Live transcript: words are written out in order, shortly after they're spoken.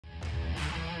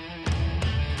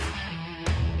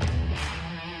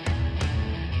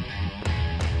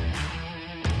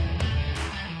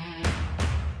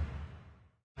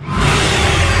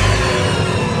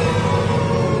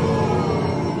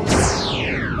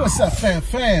What's up,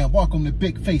 fam? Welcome to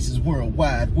Big Faces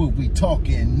Worldwide, where we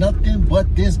talking nothing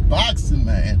but this boxing,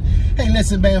 man. Hey,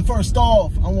 listen, man, first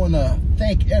off, I want to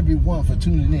thank everyone for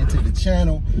tuning into the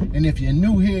channel. And if you're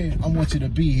new here, I want you to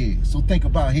be here. So think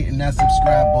about hitting that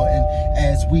subscribe button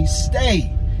as we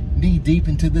stay knee deep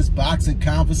into this boxing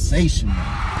conversation, man.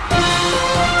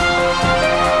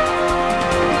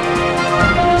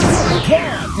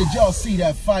 Did y'all see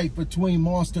that fight between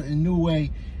Monster INOUE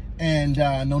and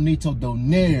Naoya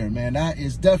DONAIRE, man? That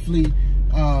is definitely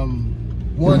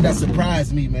one that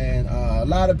surprised me, man. A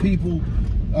lot of people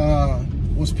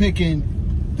was picking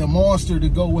the Monster to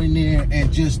go in there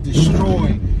and just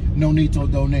destroy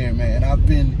Naoya DONAIRE, man. I've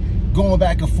been going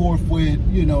back and forth with,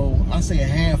 you know, I say a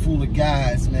handful of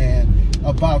guys, man,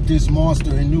 about this Monster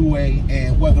INOUE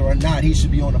and whether or not he should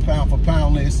be on the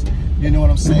pound-for-pound list. You know what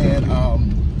I'm saying?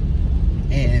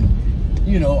 And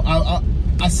you know,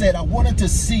 I said I wanted to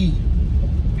see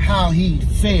how he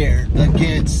fared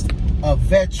against a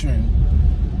veteran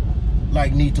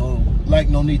like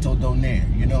Naoya DONAIRE.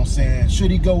 You know what I'm saying?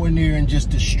 Should he go in there and just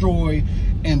destroy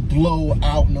and blow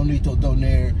out Naoya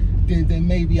DONAIRE? Then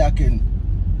maybe I can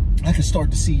start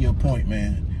to see your point,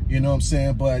 man. You know what I'm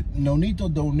saying? But Naoya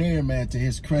DONAIRE, man, to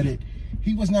his credit,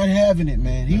 he was not having it,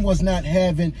 man. He was not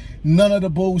having none of the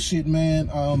bullshit,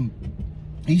 man.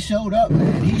 He showed up,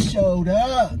 man. He showed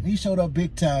up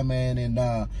big time, man. And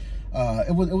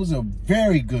it was a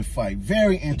very good fight,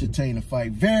 very entertaining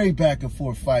fight, very back and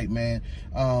forth fight, man.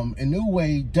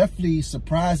 INOUE definitely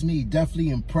surprised me, definitely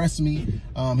impressed me.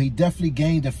 He definitely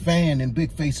gained a fan in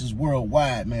Big Faces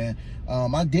Worldwide, man.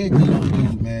 I did dig the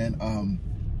dude, man.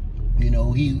 You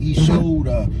know, he showed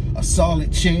a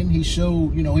solid chin. He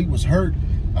showed, you know, he was hurt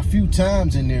a few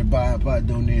times in there by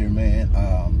DONAIRE, man.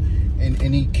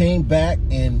 And he came back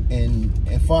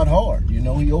and fought hard. You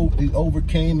know, he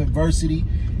overcame adversity,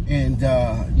 and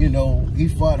you know, he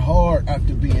fought hard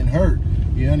after being hurt.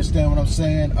 You understand what I'm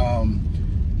saying?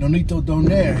 Naoya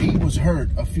DONAIRE, he was hurt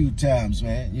a few times,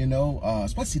 man. You know,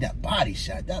 especially that body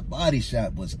shot. That body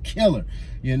shot was killer.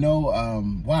 You know,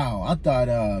 wow, I thought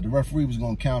the referee was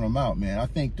gonna count him out, man. I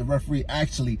think the referee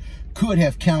actually could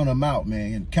have counted him out,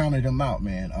 man,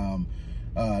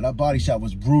 that body shot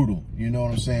was brutal. You know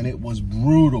what I'm saying? It was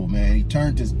brutal, man. He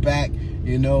turned his back,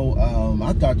 you know.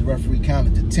 I thought the referee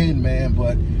counted to 10, man,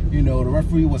 but, you know, the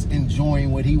referee was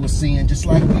enjoying what he was seeing just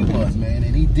like we was, man,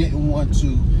 and he didn't want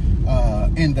to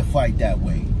end the fight that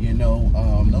way, you know.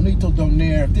 Naoya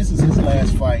DONAIRE, if this is his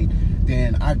last fight,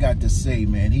 then I got to say,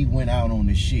 man, he went out on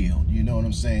the shield. You know what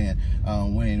I'm saying?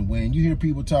 When you hear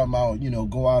people talking about, you know,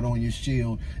 go out on your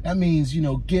shield, that means, you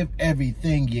know, give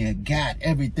everything you got,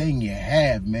 everything you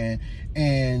have, man.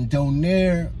 And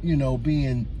DONAIRE, you know,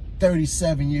 being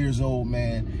 37 years old,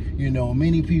 man, you know,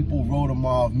 many people wrote him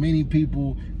off. Many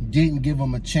people didn't give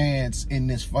him a chance in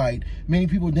this fight. Many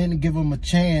people didn't give him a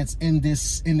chance in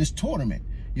this tournament.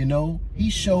 You know, he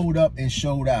showed up and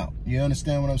showed out. You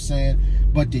understand what I'm saying?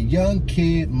 But the young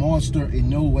kid, Monster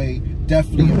INOUE,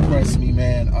 definitely impressed me,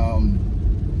 man.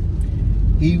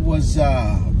 He was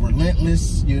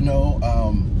relentless, you know.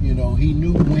 He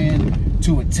knew when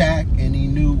to attack and he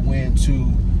knew when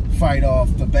to fight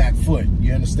off the back foot.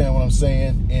 You understand what I'm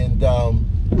saying? And damn,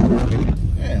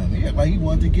 yeah, like he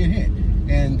wanted to get hit.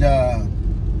 And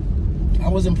I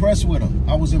was impressed with him.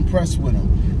 I was impressed with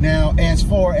him. Now, as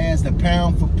far as the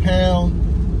pound-for-pound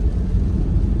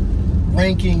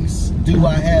rankings, do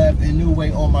I have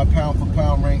INOUE on my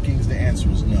pound-for-pound rankings? The answer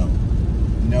is no.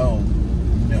 No.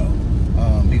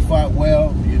 He fought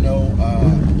well, you know,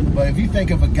 but if you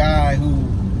think of a guy who,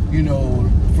 you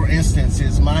know, for instance,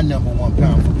 is my #1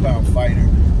 pound-for-pound fighter,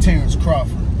 Terrence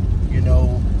Crawford, you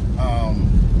know,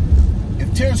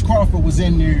 if Terrence Crawford was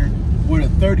in there with a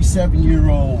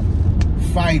 37-year-old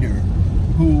fighter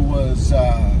who was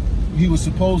he was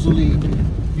supposedly,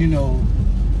 you know,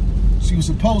 she was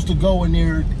supposed to go in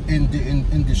there and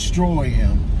destroy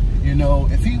him, you know,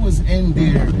 if he was in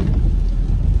there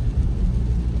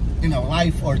in a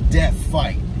life or death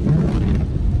fight,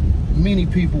 many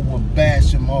people would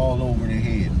bash him all over the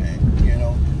head, man. You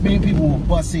know, many people would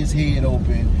bust his head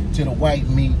open to the white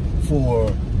meat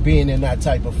for being in that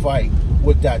type of fight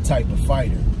with that type of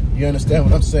fighter. You understand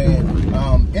what I'm saying?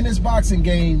 In this boxing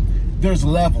game, there's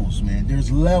levels, man. There's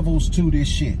levels to this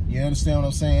shit. You understand what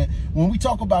I'm saying? When we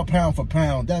talk about pound for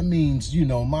pound, that means, you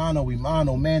know, mano y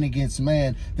mano, man against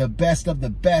man, the best of the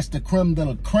best, the creme de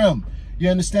la creme. You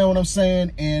understand what I'm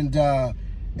saying? And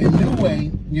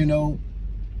INOUE, you know,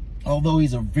 although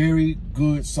he's a very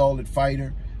good, solid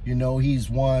fighter, you know, he's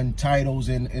won titles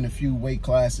in a few weight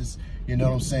classes. You know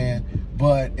what I'm saying?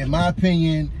 But in my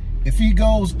opinion, if he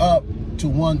goes up to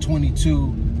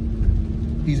 122,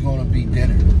 he's gonna be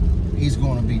dinner. He's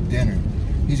gonna be dinner.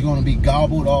 He's gonna be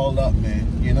gobbled all up, man.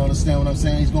 You know, understand what I'm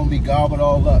saying? He's gonna be gobbled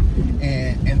all up,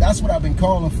 and that's what I've been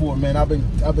calling for, man. I've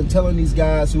been telling these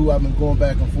guys who I've been going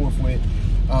back and forth with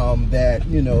that,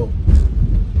 you know,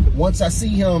 once I see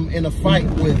him in a fight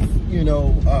with, you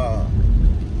know,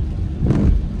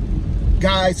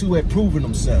 guys who had proven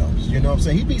themselves, you know what I'm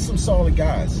saying? He beat some solid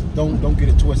guys. Don't get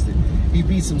it twisted. He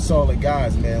beat some solid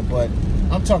guys, man. But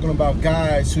I'm talking about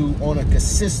guys who, on a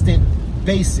consistent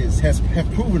basis, have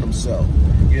proven themselves.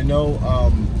 You know,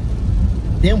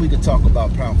 then we could talk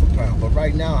about pound for pound. But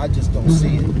right now, I just don't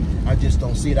see it. I just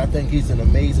don't see it. I think he's an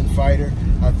amazing fighter.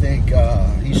 I think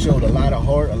he showed a lot of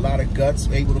heart, a lot of guts,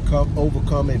 able to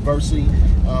overcome adversity.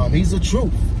 He's the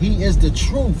truth. He is the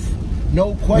truth,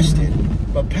 no question.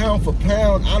 But pound for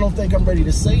pound, I don't think I'm ready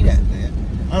to say that, man.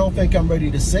 I don't think I'm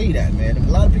ready to say that, man. And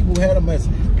a lot of people had him as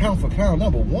pound for pound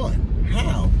 #1.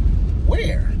 How?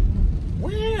 Where?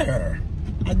 Where?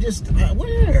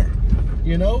 Where?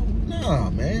 You know? Nah,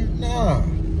 man. Nah,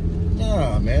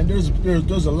 man.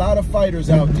 There's a lot of fighters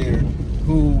out there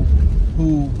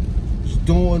who's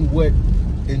doing what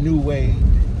INOUE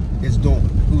is doing.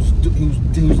 Who's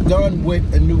done what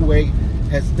INOUE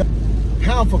has done.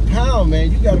 Pound for pound,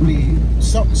 man, you got to be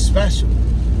something special.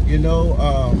 You know,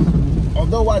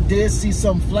 although I did see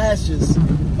some flashes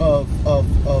of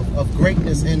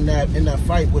greatness in that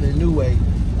fight with INOUE,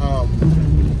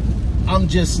 I'm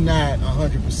just not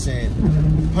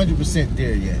 100%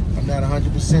 there yet. I'm not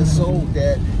 100% sold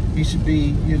that he should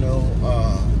be, you know,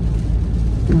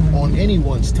 on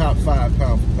anyone's top 5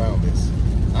 pound for pound list.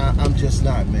 I'm just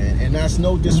not, man. And that's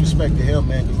no disrespect to him,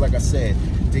 man, because like I said,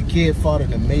 the kid fought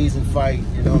an amazing fight.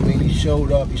 You know what I mean? He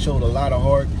showed up. He showed a lot of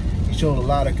heart. He showed a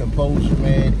lot of composure,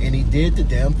 man. And he did the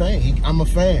damn thing. I'm a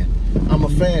fan. I'm a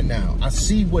fan now. I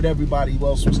see what everybody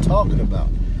else was talking about.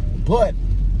 But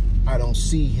I don't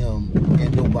see him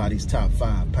in nobody's top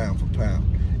 5 pound for pound.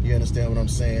 You understand what I'm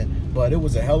saying? But it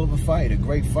was a hell of a fight, a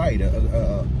great fight,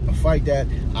 a fight that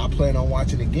I plan on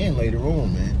watching again later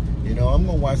on, man. You know, I'm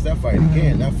going to watch that fight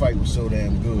again. That fight was so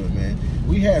damn good, man.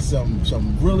 We had some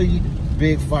really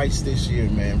big fights this year,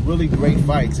 man. Really great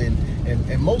fights. And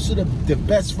most of the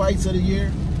best fights of the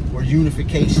year were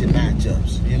unification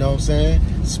matchups. You know what I'm saying?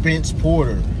 Spence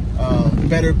Porter,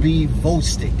 Better Be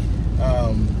Vostik.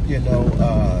 You know,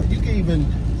 you can even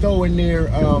throw in there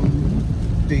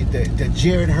the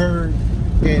Jared Hurd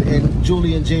and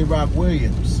Julian J. Rock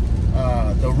Williams.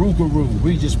 The Rougarou,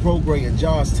 Regis Prograis, and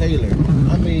Josh Taylor.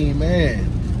 I mean, man,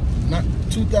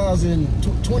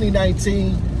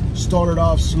 2019 started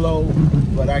off slow,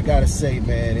 but I gotta say,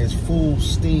 man, it's full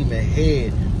steam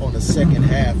ahead on the second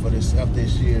half of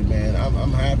this year, man.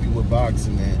 I'm happy with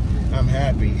boxing, man. I'm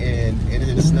happy, and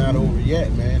it's not over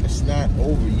yet, man. It's not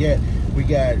over yet. We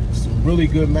got some really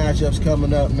good matchups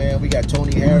coming up, man. We got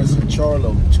Tony Harrison,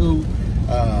 Charlo 2.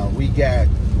 We got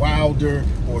Wilder,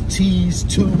 Ortiz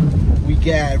 2. We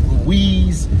got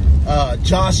Ruiz,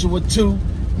 Joshua 2.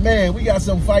 Man, we got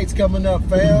some fights coming up,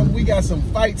 fam. We got some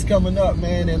fights coming up,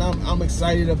 man, and I'm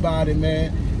excited about it,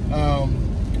 man.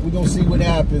 We're going to see what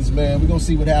happens, man. We're going to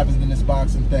see what happens in this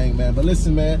boxing thing, man. But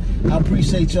listen, man, I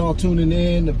appreciate y'all tuning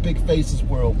in to Big Faces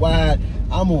Worldwide.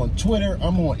 I'm on Twitter.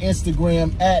 I'm on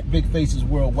Instagram at Big Faces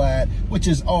Worldwide, which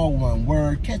is all one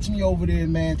word. Catch me over there,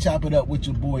 man. Chop it up with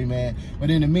your boy, man. But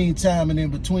in the meantime and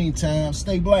in between time,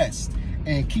 stay blessed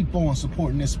and keep on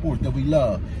supporting this sport that we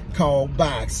love called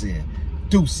boxing.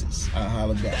 Deuces. I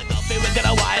holla back. Because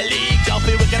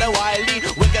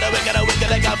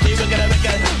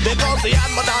the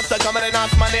animal dancer coming and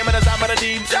ask my name and the time of the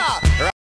team.